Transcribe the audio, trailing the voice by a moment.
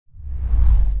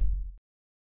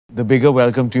The bigger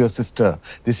welcome to your sister.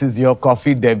 This is your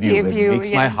coffee debut. It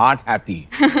makes my heart happy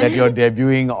that you're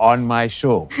debuting on my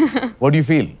show. What do you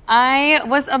feel? I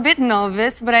was a bit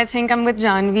nervous, but I think I'm with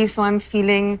Janhavi, so I'm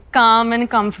feeling calm and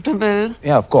comfortable.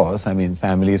 Yeah, of course. I mean,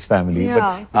 family is family.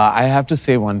 Yeah. But I have to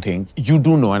say one thing. You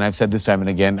do know, and I've said this time and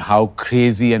again, how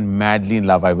crazy and madly in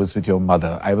love I was with your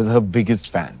mother. I was her biggest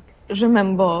fan.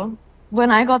 Remember,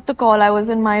 when I got the call, I was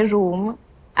in my room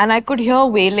and I could hear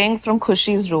wailing from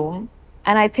Khushi's room.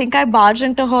 And I think I barged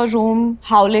into her room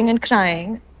howling and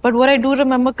crying. But what I do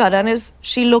remember, Karan, is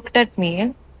she looked at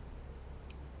me.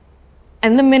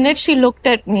 And the minute she looked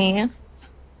at me...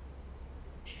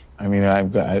 I mean, I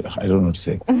don't know what to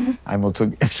say. I'm also...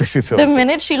 The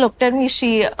minute she looked at me,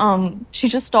 she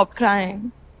just stopped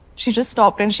crying. She just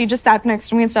stopped and she just sat next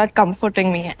to me and started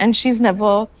comforting me. And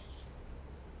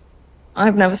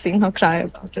I've never seen her cry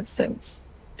about it since.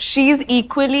 She's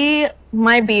equally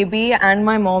my baby and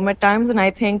my mom at times, and I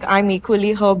think I'm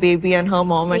equally her baby and her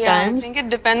mom at times. I think it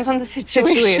depends on the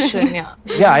situation. Yeah.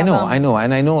 Yeah, I know.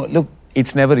 And I know, look,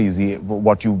 it's never easy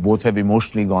what you both have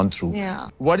emotionally gone through. Yeah.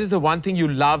 What is the one thing you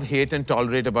love, hate, and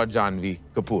tolerate about Janhavi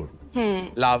Kapoor?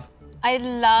 Love? I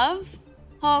love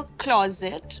her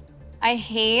closet. I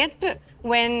hate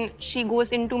when she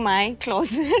goes into my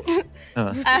closet.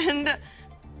 And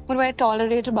what do I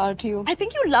tolerate about you? I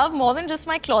think you love more than just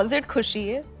my closet,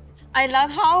 Khushi. I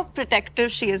love how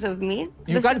protective she is of me.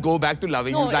 You can't go back to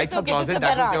loving. No, you like it's her okay, closet, just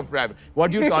that was about your us. prep.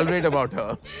 What do you tolerate about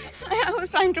her? I was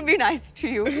trying to be nice to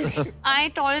you. I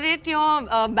tolerate your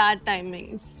bad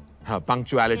timings. Her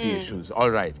punctuality issues. All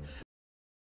right.